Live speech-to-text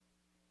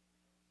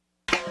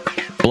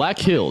Black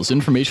Hills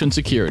Information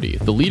Security,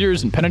 the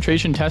leaders in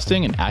penetration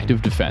testing and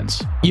active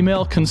defense.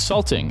 Email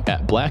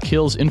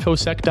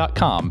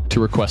consulting@blackhillsinfosec.com to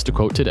request a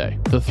quote today.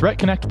 The Threat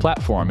Connect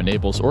platform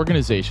enables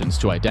organizations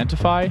to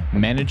identify,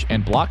 manage,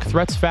 and block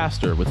threats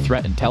faster with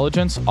threat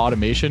intelligence,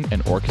 automation,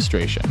 and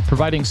orchestration,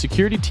 providing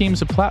security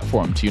teams a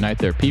platform to unite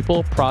their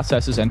people,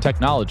 processes, and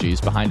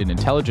technologies behind an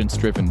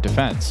intelligence-driven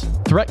defense.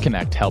 Threat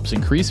Connect helps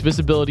increase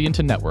visibility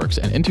into networks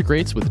and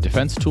integrates with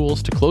defense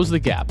tools to close the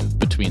gap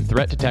between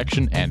threat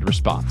detection and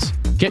response.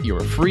 Get your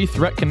free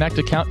Threat Connect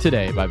account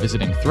today by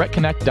visiting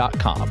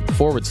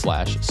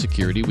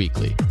threatconnect.com/Security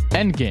Weekly.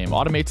 Endgame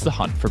automates the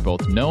hunt for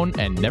both known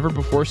and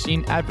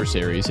never-before-seen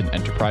adversaries in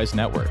enterprise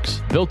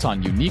networks. Built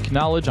on unique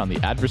knowledge on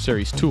the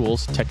adversary's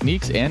tools,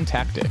 techniques, and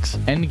tactics,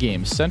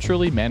 Endgame's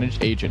centrally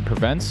managed agent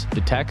prevents,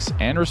 detects,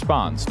 and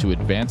responds to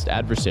advanced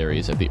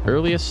adversaries at the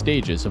earliest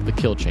stages of the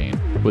kill chain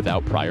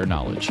without prior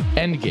knowledge.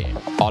 Endgame.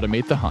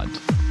 Automate the hunt.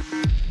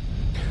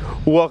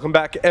 Welcome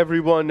back,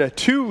 everyone,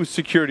 to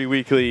Security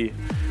Weekly.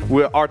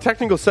 Our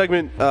technical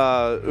segment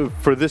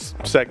for this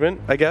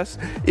segment, I guess,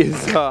 is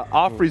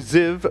Afri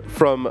Ziv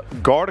from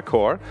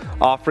Guardicore.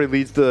 Afri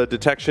leads the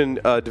detection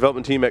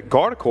development team at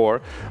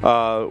Guardicore,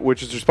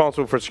 which is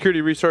responsible for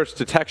security research,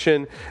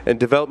 detection, and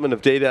development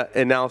of data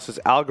analysis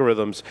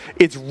algorithms.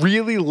 It's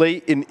really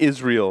late in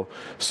Israel,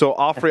 so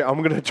Afri,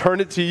 I'm going to turn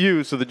it to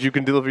you so that you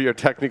can deliver your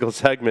technical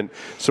segment,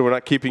 so we're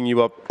not keeping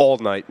you up all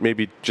night,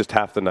 maybe just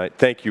half the night.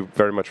 Thank you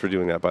very much for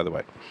doing that, by the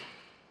way.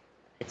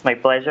 It's my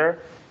pleasure.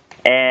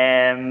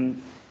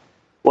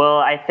 Well,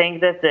 I think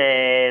that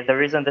the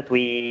reason that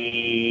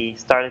we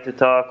started to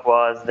talk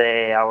was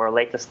our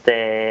latest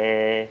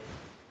thing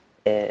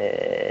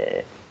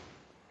that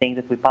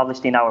we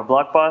published in our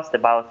blog post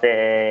about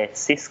the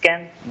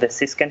Syscan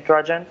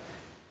Trojan.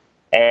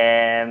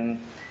 At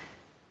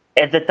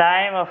the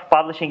time of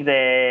publishing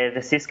the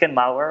Syscan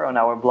malware on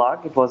our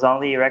blog, it was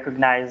only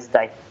recognized,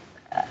 I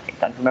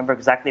don't remember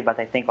exactly, but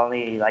I think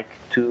only like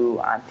 2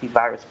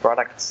 antivirus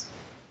products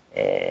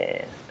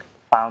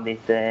found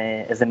it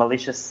as a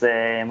malicious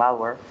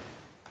malware.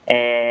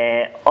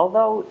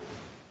 Although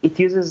it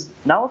uses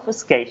no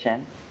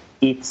obfuscation,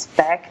 it's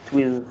packed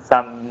with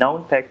some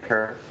known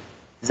packer.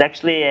 It's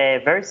actually a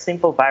very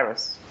simple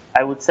virus.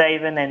 I would say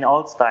even an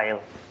old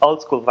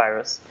school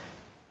virus.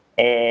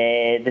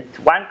 That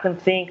one can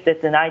think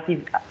that an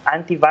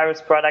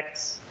antivirus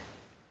products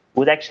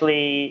would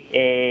actually,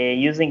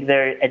 using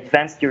their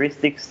advanced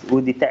heuristics,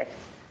 would detect.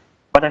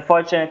 But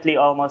unfortunately,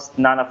 almost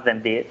none of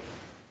them did.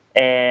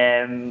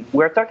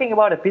 We're talking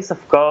about a piece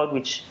of code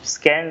which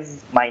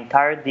scans my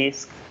entire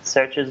disk,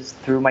 searches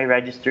through my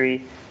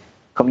registry,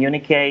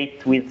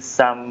 communicate with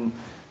some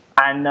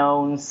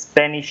unknown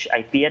Spanish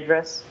IP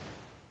address.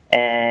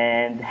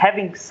 And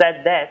having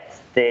said that,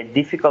 the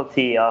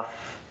difficulty of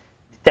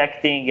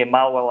detecting a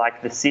malware like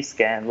the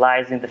Syscan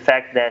lies in the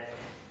fact that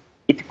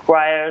it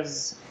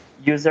requires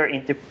user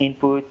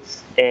input,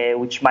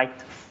 which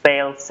might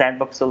fail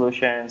sandbox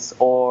solutions,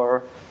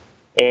 or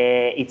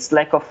its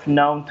lack of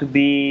known to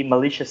be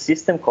malicious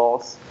system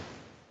calls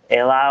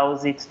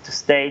allows it to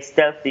stay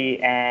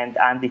stealthy and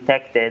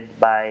undetected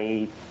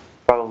by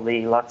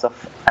probably lots of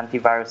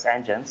antivirus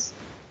engines.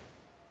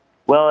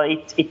 Well,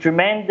 it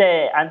remained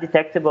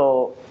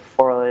undetectable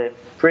for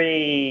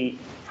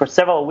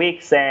several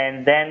weeks,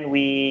 and then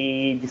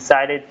we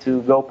decided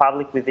to go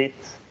public with it.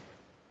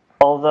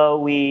 Although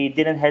we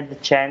didn't have the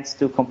chance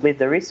to complete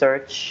the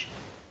research,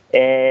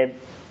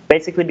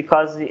 basically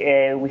because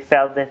we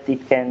felt that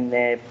it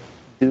can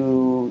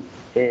do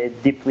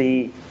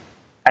deeply.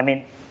 I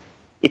mean,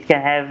 it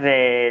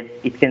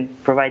can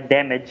provide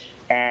damage,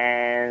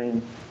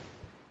 and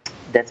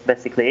that's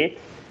basically it.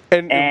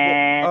 And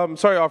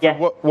sorry, Afri, yeah.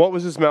 what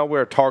was this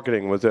malware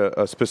targeting? Was there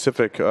a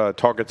specific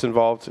targets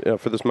involved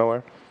for this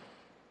malware?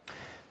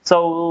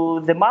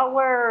 So the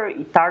malware,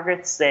 it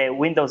targets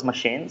Windows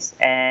machines,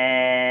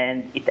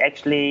 and it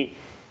actually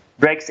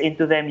breaks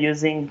into them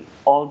using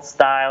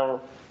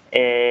old-style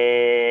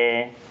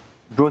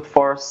brute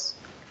force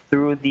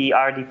through the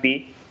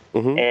RDP.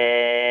 Mm-hmm.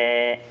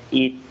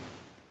 It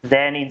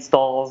then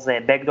installs a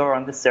backdoor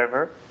on the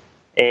server,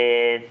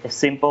 a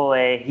simple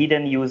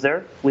hidden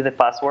user with a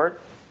password.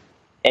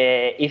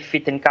 If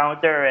it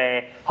encounters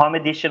a home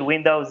edition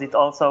Windows, it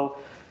also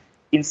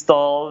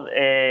install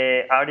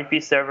a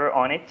RDP server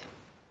on it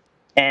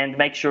and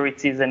make sure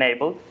it is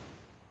enabled.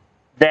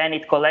 Then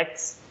it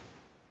collects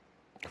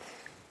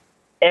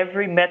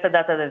every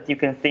metadata that you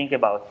can think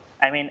about.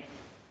 I mean,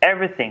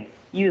 everything.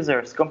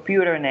 Users,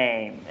 computer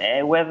name,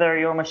 whether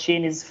your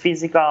machine is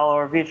physical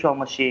or virtual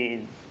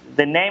machine,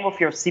 the name of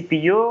your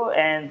CPU,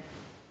 and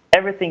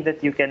everything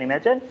that you can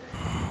imagine.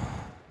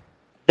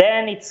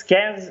 Then it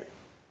scans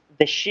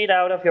the shit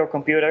out of your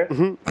computer.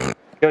 Mm-hmm.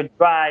 Your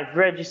drive,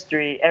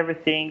 registry,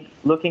 everything,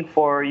 looking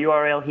for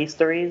URL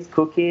histories,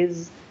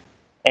 cookies.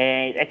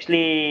 And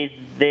actually,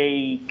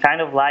 they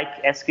kind of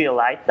like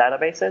SQLite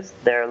databases.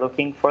 They're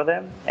looking for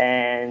them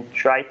and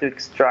try to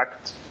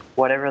extract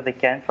whatever they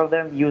can from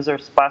them,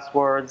 users'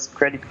 passwords,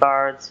 credit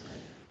cards,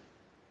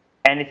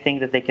 anything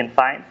that they can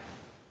find.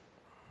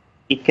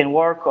 It can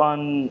work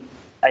on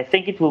I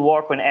think it will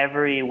work on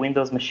every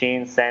Windows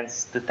machine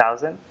since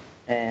 2000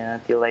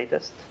 until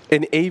latest.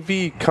 And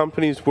AV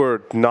companies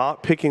were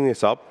not picking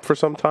this up for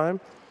some time?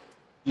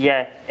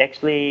 Yeah,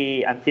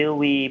 actually, until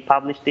we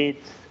published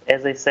it,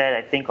 as I said,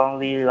 I think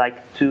only like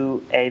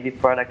 2 AV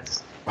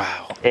products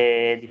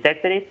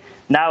detected it.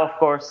 Now, of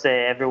course,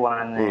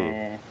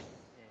 everyone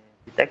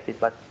detected,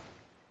 but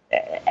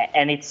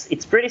and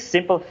it's pretty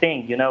simple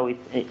thing, you know.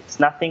 It's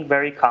nothing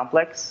very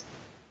complex,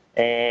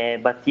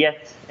 but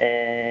yet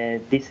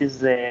this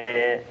is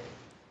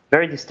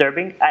very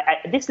disturbing.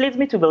 This leads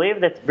me to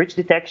believe that breach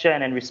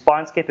detection and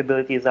response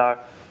capabilities are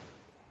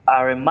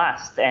a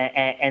must,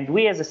 and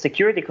we as a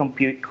security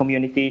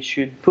community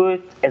should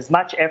put as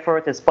much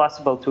effort as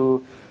possible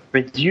to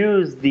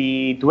reduce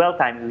the dwell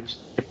time, which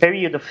the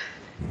period of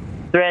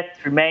threat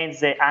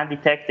remains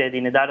undetected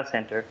in a data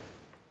center,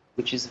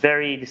 which is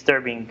very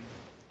disturbing,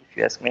 if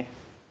you ask me.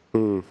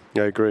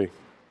 I agree.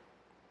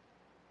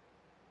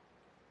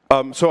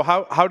 So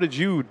how did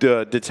you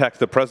detect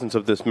the presence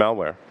of this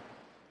malware?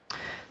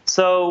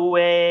 So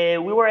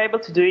we were able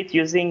to do it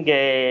using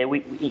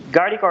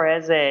Guardicore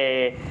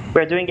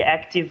we're doing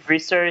active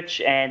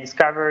research and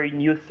discovering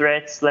new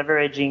threats,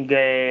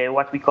 leveraging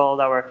what we call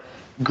our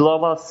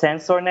global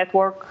sensor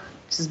network.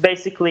 This is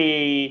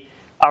basically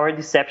our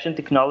deception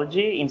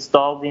technology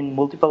installed in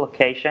multiple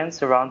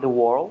locations around the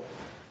world,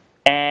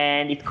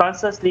 and it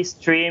constantly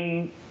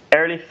streams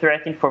early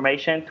threat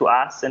information to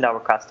us and our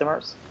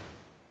customers.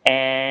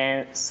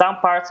 And some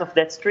parts of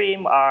that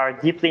stream are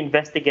deeply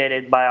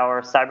investigated by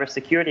our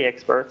cybersecurity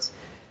experts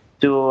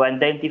to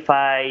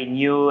identify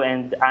new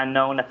and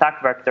unknown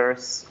attack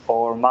vectors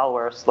or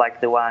malwares like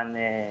the one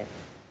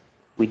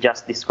we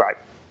just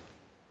described.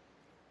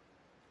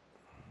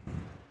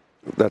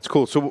 That's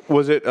cool. So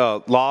was it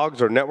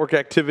logs or network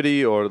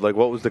activity, or like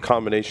what was the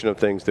combination of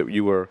things that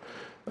you were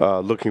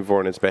looking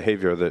for in its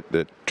behavior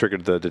that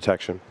triggered the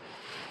detection?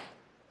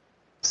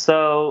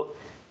 So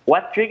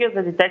what triggers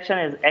the detection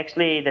is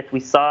actually that we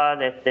saw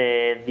that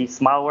this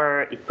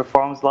malware, it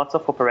performs lots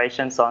of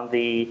operations on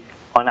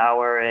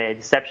our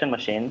deception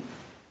machine,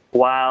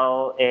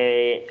 while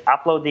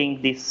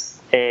uploading this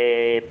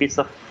piece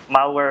of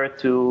malware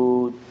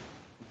to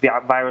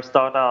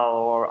VirusTotal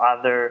or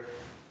other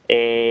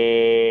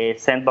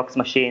sandbox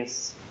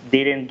machines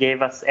didn't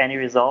give us any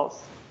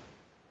results.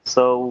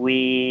 So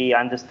we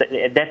understood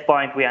at that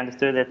point we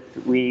understood that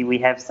we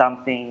have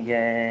something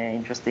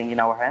interesting in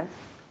our hands.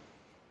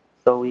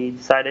 So we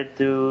decided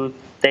to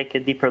take a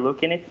deeper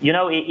look in it. You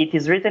know, it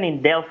is written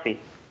in Delphi.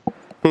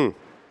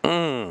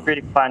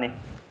 Pretty funny.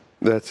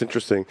 That's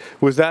interesting.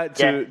 Was that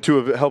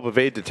to help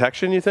evade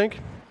detection, you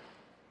think?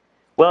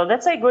 Well,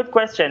 that's a good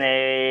question.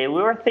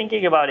 We were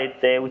thinking about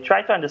it. We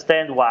tried to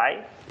understand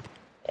why.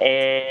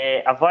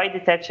 Avoid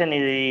detection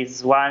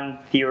is one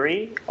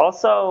theory.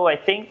 Also, I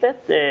think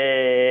that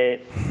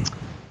it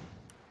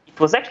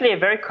was actually a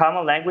very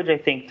common language, I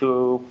think,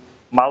 to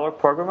malware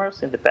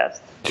programmers in the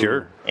past.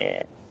 Sure.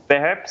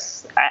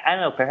 Perhaps, I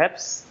don't know,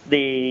 perhaps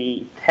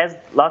it has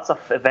lots of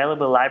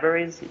available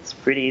libraries. It's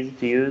pretty easy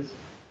to use.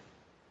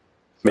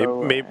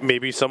 So,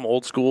 maybe some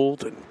old school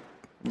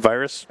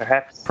virus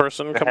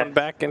person coming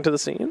back into the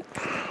scene?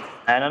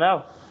 I don't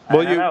know.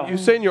 Well, you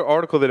say in your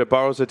article that it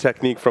borrows a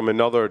technique from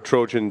another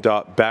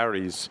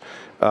Trojan.Barry's,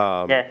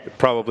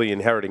 probably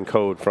inheriting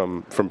code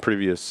from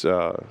previous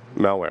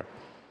malware.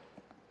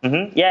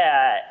 Mm-hmm.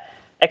 Yeah.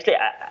 Actually,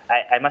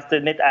 I must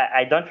admit,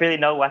 I don't really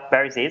know what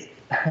Barry's is.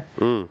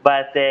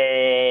 But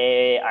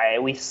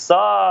we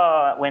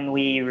saw when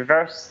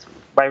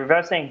by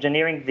reverse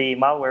engineering the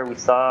malware, we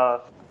saw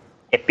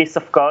a piece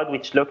of code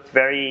which looked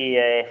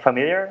very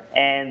familiar.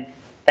 And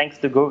thanks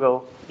to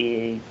Google,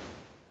 he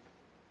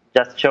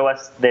just showed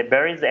us the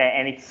berries,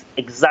 and it's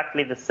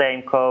exactly the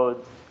same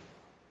code.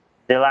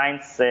 The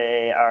lines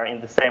are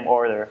in the same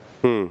order.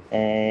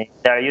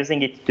 They're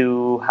using it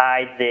to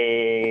hide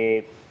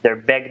their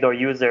backdoor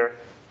user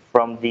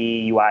from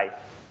the UI.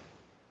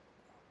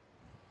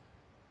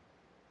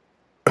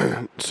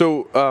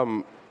 So,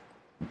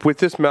 with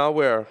this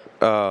malware,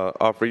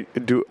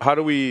 how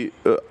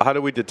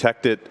do we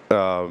detect it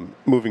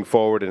moving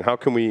forward, and how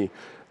can we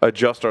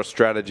adjust our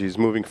strategies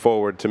moving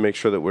forward to make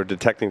sure that we're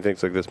detecting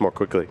things like this more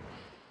quickly?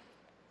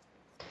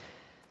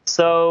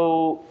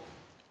 So,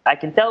 I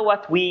can tell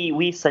what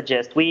we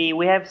suggest.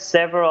 We have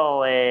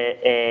several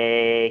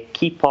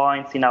key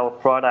points in our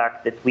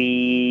product that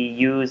we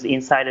use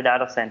inside the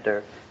data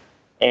center.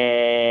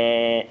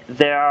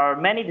 There are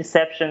many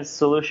deception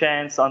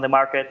solutions on the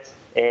market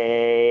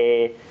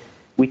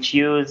which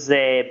use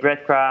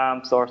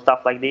breadcrumbs or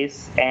stuff like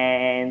this,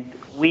 and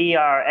we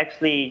are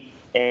actually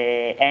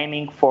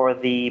aiming for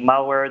the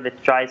malware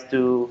that tries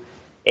to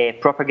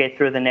propagate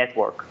through the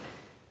network.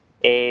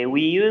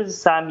 We use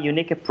some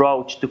unique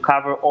approach to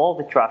cover all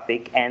the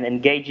traffic and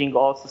engaging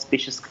all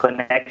suspicious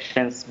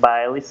connections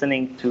by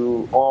listening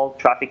to all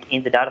traffic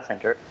in the data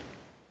center.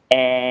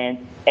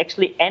 And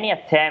actually, any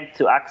attempt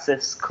to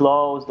access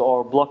closed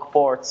or blocked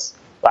ports,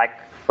 like,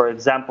 for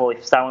example,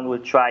 if someone will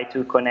try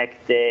to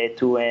connect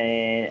to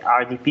an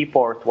RDP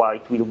port while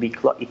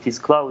it is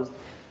closed,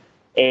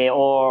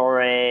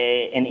 or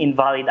an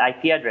invalid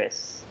IP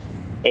address,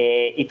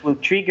 it will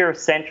trigger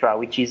Centra,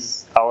 which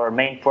is our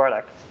main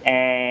product,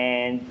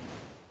 and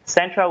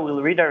Centra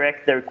will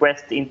redirect the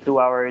request into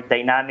our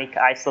dynamic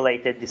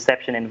isolated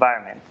deception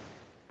environment.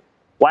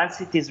 Once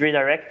it is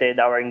redirected,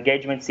 our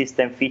engagement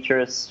system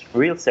features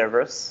real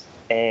servers.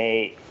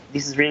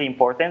 This is really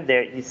important.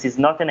 This is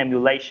not an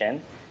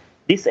emulation.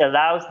 This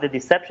allows the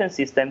deception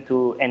system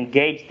to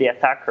engage the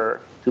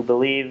attacker to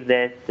believe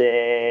that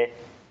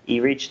he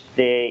reached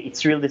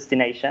its real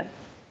destination.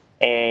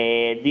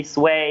 This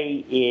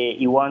way,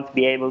 he won't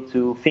be able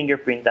to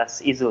fingerprint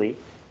us easily.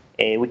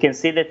 We can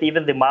see that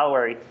even the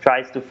malware, it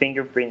tries to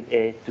fingerprint,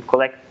 to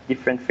collect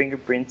different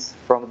fingerprints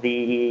from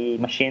the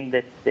machine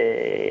that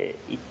it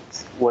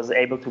was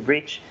able to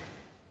breach.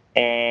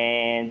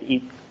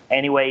 And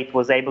anyway, it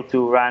was able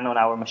to run on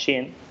our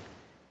machine.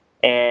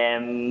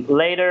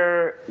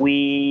 Later,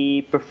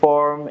 we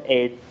perform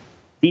a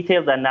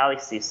detailed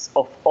analysis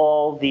of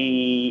all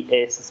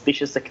the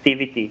suspicious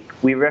activity.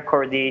 We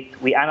record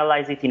it, we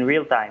analyze it in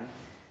real time.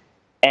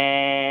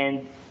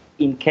 And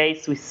in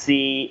case we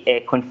see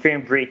a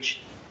confirmed breach,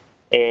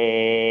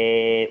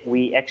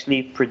 we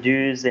actually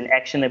produce an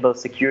actionable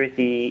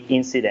security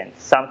incident,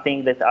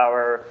 something that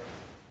our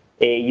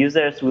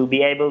users will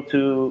be able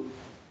to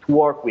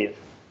work with.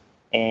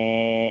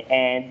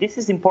 And this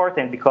is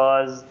important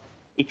because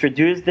it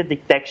reduces the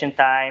detection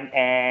time,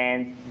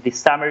 and the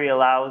summary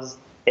allows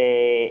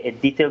a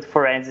detailed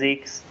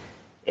forensics,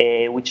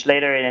 which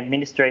later an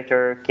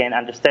administrator can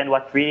understand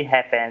what really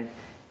happened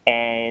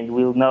and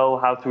will know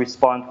how to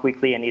respond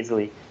quickly and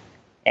easily.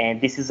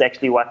 And this is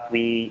actually what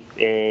the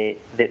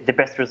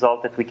best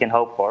result that we can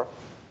hope for.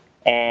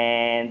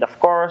 And of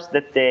course,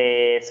 that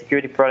the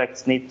security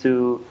products need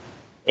to,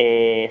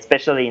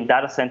 especially in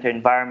data center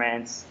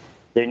environments,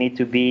 there need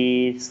to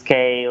be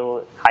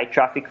scale, high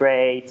traffic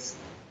rates,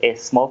 a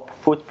small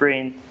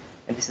footprint,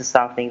 and this is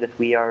something that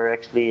we are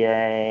actually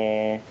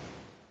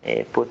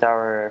put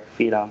our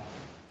feet on.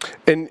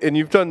 And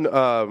you've done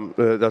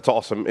that's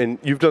awesome. And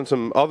you've done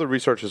some other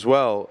research as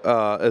well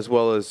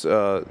as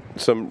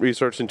some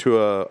research into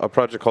a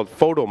project called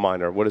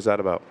PhotoMiner. What is that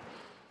about?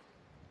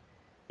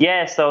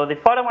 Yeah, so the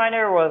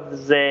PhotoMiner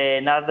was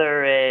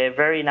another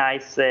very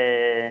nice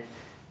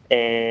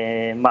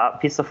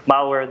piece of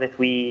malware that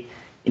we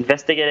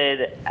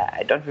investigated.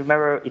 I don't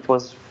remember, it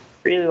was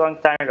really long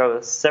time ago,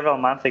 several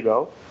months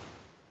ago.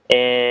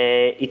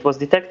 It was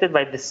detected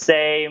by the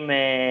same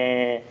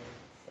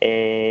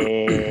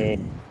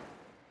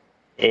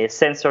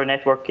sensor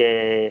network,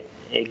 a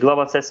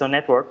global sensor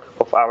network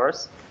of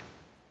ours.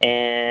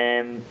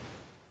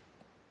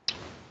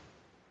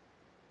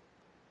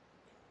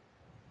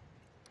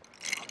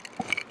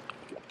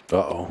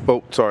 Uh-oh.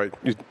 Oh, sorry.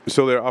 You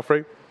still there,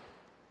 Afri?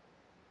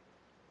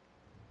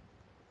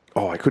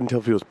 Oh, I couldn't tell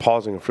if he was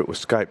pausing or if it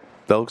was Skype.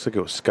 That looks like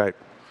it was Skype.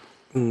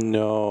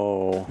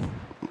 No.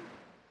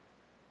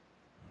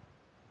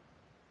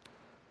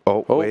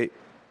 Oh, wait.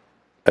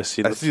 I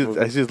see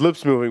his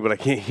lips moving, but I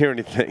can't hear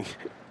anything.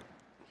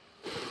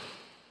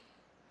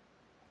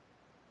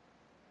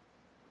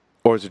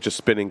 Or is it just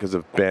spinning because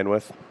of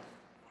bandwidth?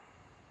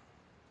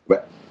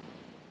 What?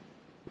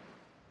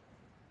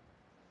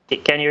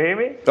 Can you hear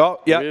me? Oh,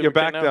 yeah, you're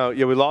back now.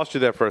 Yeah, we lost you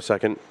there for a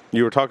second.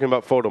 You were talking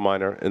about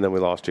PhotoMiner, and then we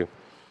lost you.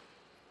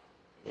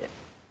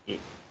 Yeah.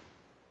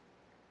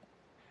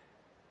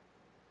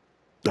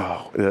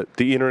 Oh,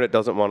 the internet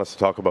doesn't want us to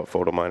talk about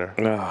PhotoMiner,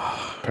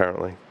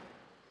 apparently.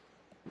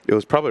 It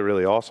was probably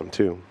really awesome,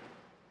 too.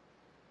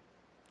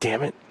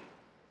 Damn it.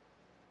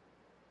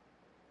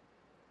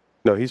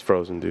 No, he's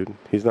frozen, dude.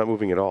 He's not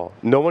moving at all.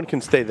 No one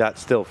can stay that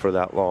still for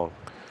that long.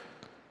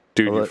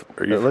 Dude,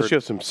 unless you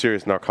have some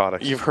serious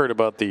narcotics. You've heard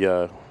about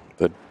the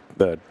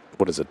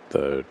what is it,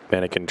 the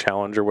mannequin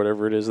challenge or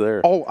whatever it is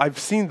there? Oh, I've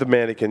seen the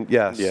mannequin,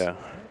 yes. Yeah.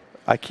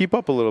 I keep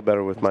up a little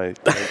better with my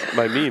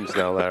memes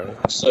now, Larry.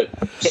 So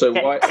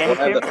why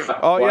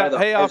Oh, yeah.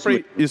 Hey,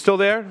 Afri, you still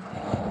there?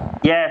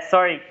 Yeah,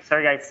 sorry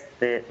guys,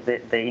 the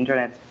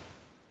internet.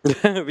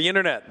 The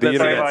internet. The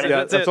internet.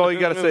 Yeah, that's all you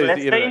got to say.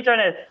 That's the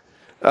internet.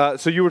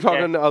 So you were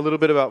talking a little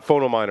bit about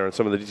PhotoMiner and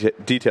some of the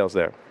details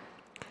there.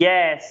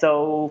 Yeah,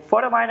 so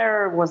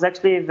PhotoMiner was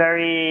actually a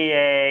very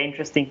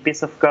interesting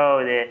piece of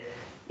code.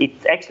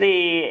 It's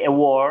actually a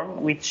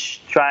worm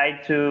which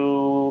tried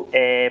to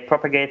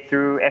propagate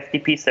through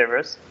FTP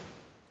servers,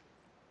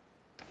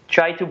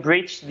 try to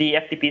breach the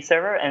FTP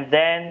server, and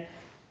then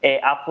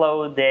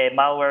upload the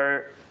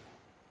malware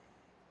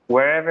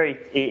wherever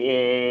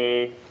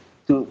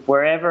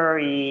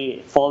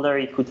folder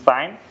it could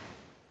find.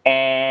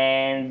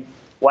 And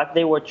what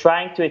they were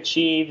trying to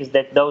achieve is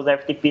that those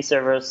FTP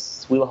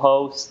servers will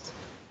host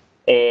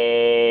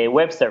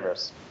web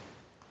servers.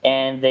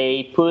 And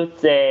they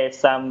put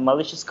some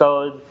malicious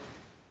code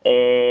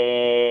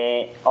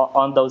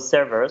on those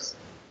servers.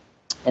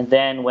 And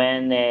then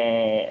when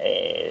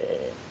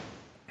the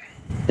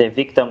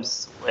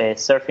victims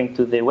surfing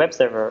to the web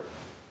server,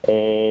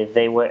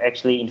 they were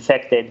actually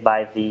infected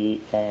by the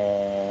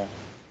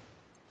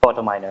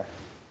PhotoMiner.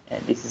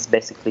 And this is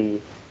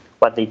basically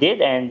what they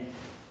did. And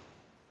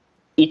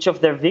each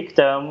of their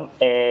victim,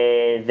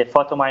 the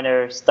photo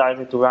miner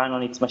started to run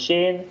on its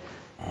machine,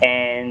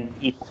 and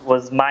it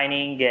was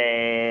mining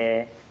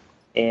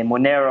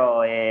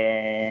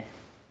Monero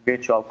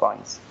virtual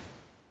coins.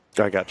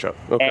 I gotcha.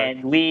 Okay.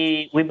 And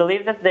we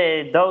believe that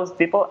those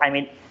people, I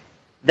mean,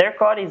 their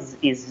code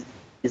is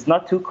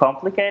not too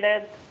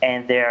complicated,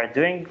 and they are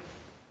doing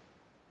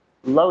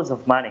loads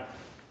of money.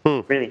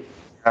 Really,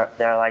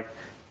 they're like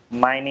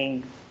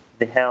mining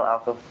the hell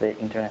out of the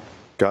internet.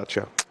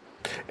 Gotcha.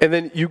 And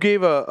then you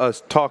gave a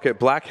talk at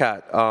Black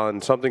Hat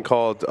on something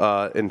called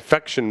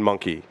Infection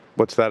Monkey.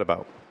 What's that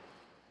about?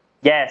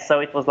 Yeah, so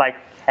it was like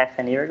half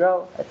a year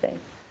ago, I think.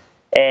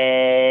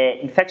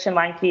 Infection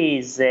Monkey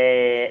is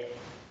a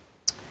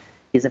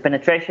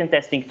penetration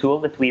testing tool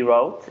that we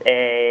wrote.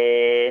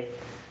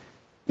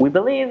 We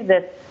believe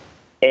that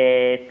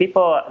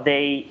people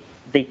they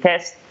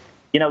test,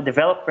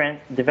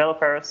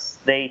 developers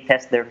they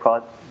test their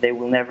code. They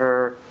will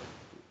never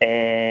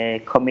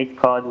commit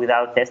code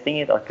without testing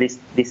it, or at least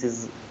this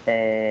is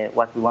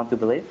what we want to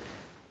believe.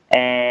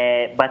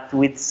 But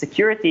with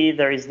security,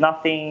 there is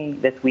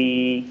nothing that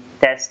we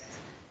test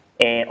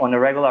on a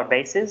regular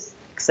basis,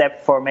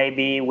 except for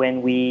maybe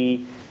when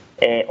we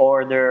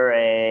order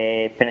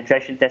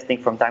penetration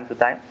testing from time to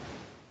time.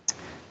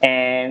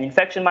 And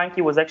Infection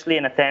Monkey was actually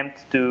an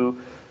attempt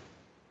to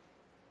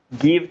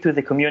give to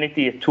the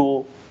community a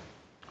tool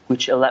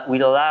which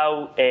will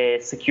allow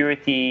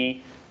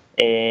security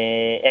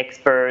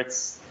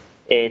experts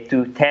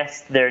to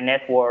test their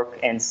network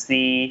and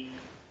see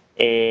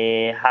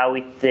how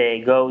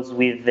it goes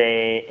with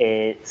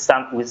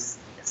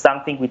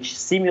something which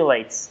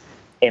simulates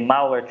a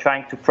malware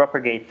trying to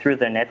propagate through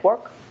the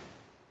network.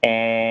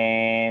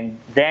 And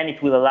then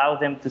it will allow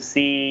them to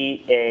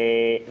see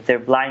their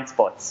blind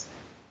spots,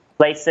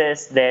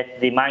 places that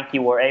the monkey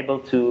were able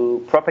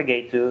to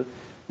propagate to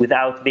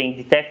without being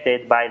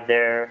detected by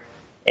their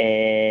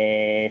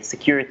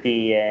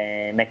security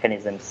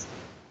mechanisms.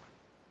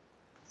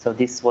 So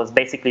this was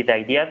basically the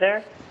idea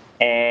there.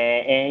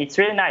 And it's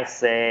really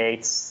nice.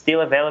 It's still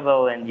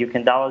available, and you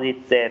can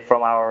download it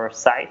from our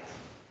site,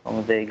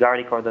 from the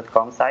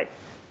guardicore.com site.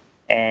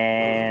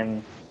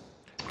 And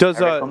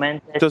Does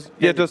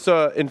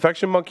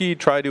Infection Monkey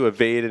try to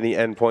evade any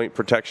endpoint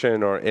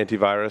protection or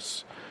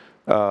antivirus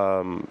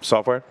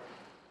software?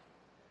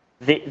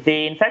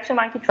 The Infection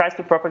Monkey tries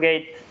to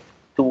propagate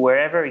to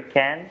wherever it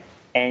can,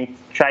 and it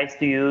tries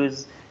to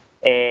use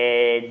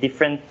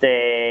different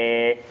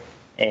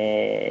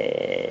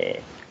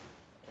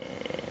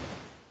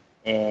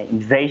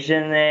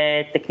invasion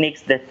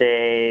techniques that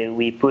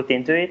we put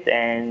into it,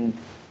 and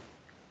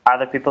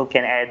other people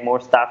can add more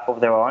stuff of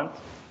their own.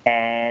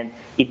 And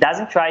it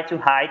doesn't try to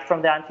hide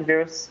from the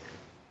antivirus.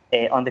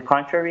 On the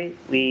contrary,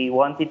 we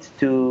want it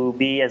to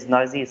be as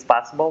noisy as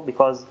possible,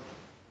 because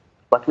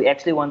what we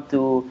actually want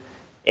to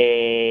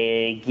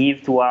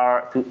give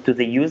to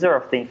the user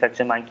of the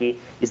Infection Monkey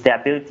is the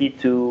ability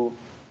to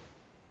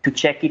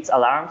check its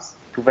alarms,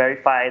 to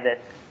verify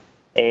that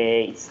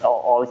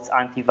all its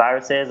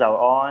antiviruses are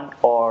on,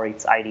 or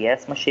its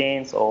IDS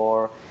machines,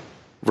 or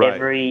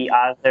every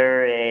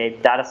other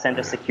data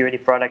center security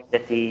product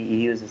that he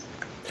uses.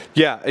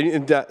 Yeah,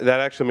 and that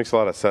actually makes a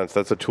lot of sense.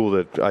 That's a tool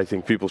that I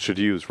think people should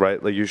use,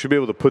 right? Like, you should be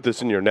able to put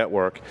this in your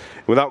network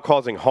without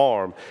causing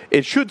harm.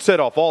 It should set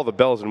off all the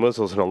bells and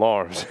whistles and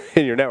alarms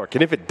in your network.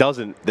 And if it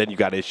doesn't, then you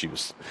got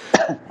issues.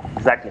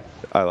 Exactly.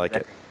 I like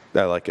it.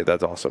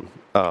 That's awesome.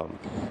 So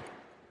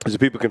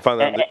people can find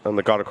that on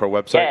the Guardicore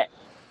website.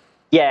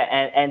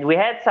 Yeah, and we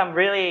had some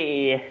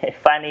really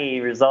funny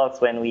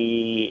results when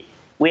we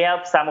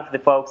helped some of the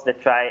folks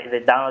that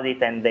download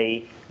it, and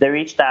they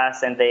reached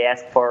us and they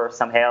asked for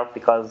some help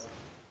because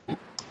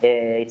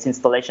its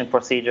installation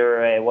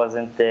procedure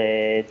wasn't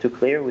too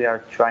clear. We are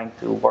trying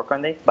to work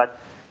on it, but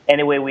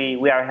anyway,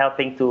 we are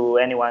helping to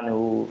anyone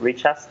who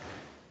reach us.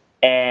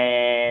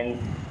 And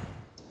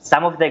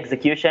some of the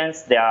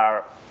executions,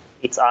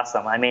 it's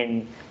awesome. I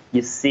mean,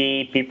 you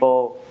see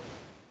people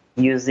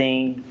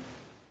using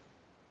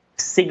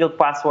single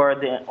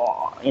password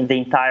in the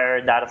entire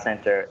data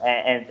center,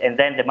 and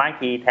then the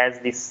monkey, it has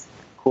this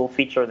cool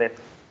feature that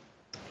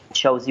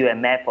shows you a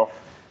map of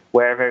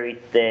wherever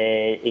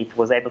it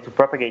was able to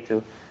propagate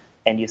to,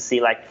 and you see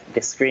like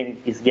the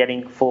screen is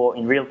getting full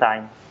in real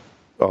time.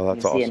 Oh,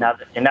 that's awesome. You see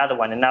another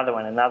one,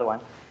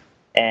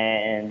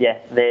 and yeah,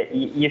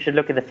 you should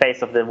look at the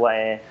face of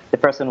the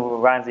person who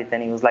runs it,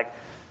 and he was like,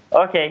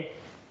 okay.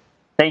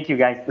 Thank you,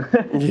 guys.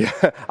 Yeah,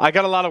 I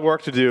got a lot of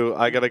work to do.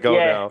 I got to go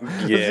now.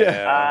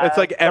 Yeah. It's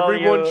like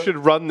everyone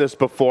should run this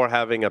before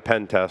having a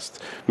pen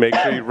test. Make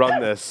sure you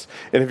run this.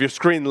 And if your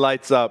screen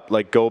lights up,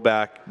 like, go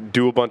back,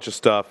 do a bunch of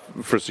stuff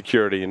for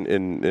security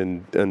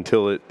and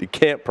until it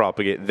can't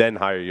propagate, then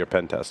hire your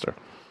pen tester.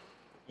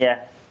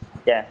 Yeah.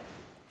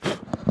 Awesome.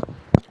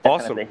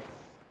 Definitely.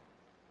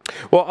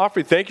 Well,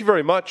 Ofri, thank you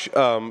very much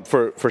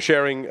for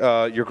sharing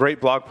your great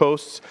blog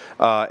posts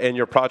and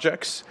your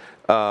projects.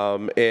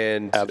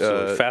 And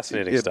absolutely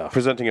fascinating stuff.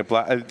 Presenting it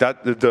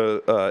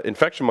the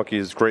Infection Monkey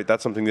is great.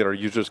 That's something that our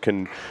users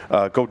can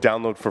go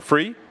download for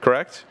free.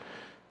 Correct?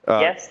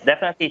 Yes,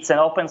 definitely. It's an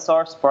open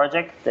source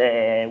project.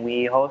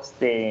 We host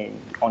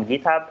on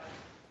GitHub,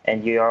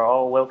 and you are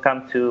all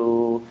welcome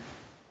to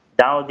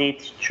download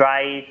it,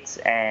 try it,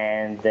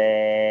 and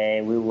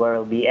we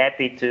will be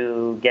happy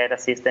to get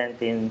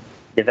assistance in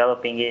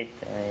developing it.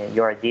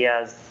 Your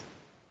ideas,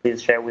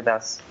 please share with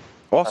us.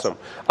 Awesome.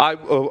 I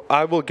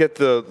will get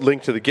the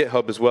link to the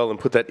GitHub as well and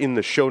put that in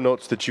the show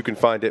notes that you can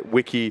find at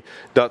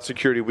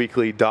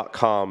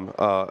wiki.securityweekly.com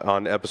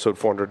on episode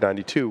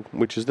 492,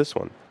 which is this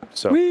one.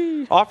 So,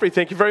 Ofri,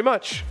 thank you very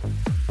much.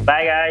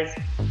 Bye, guys.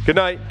 Good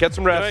night. Get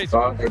some rest.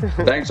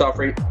 Thanks,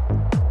 Offrey.